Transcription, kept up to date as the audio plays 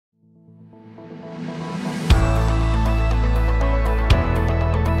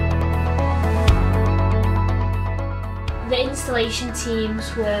installation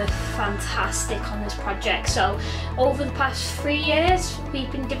teams were fantastic on this project. So over the past 3 years we've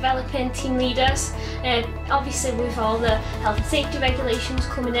been developing team leaders. Obviously with all the health and safety regulations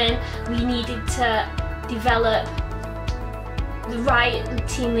coming in, we needed to develop the right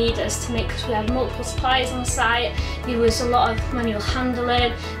team leaders to make, because we had multiple suppliers on site. There was a lot of manual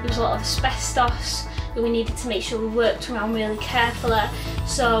handling, there was a lot of asbestos that we needed to make sure we worked around really carefully.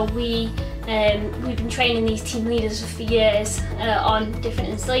 So we've been training these team leaders for years on different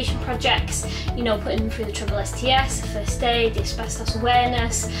installation projects, you know, putting them through the triple STS, the first aid, the asbestos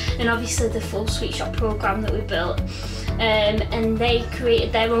awareness, and obviously the full Sweetshop programme that we built. And they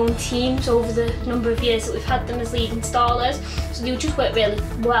created their own teams over the number of years that we've had them as lead installers. So they just work really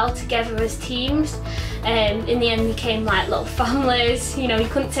well together as teams. In the end, we became like little families. You know, you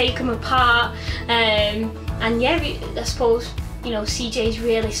couldn't take them apart. And yeah, I suppose, you know, CJ's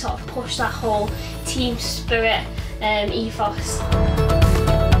really sort of pushed that whole team spirit ethos.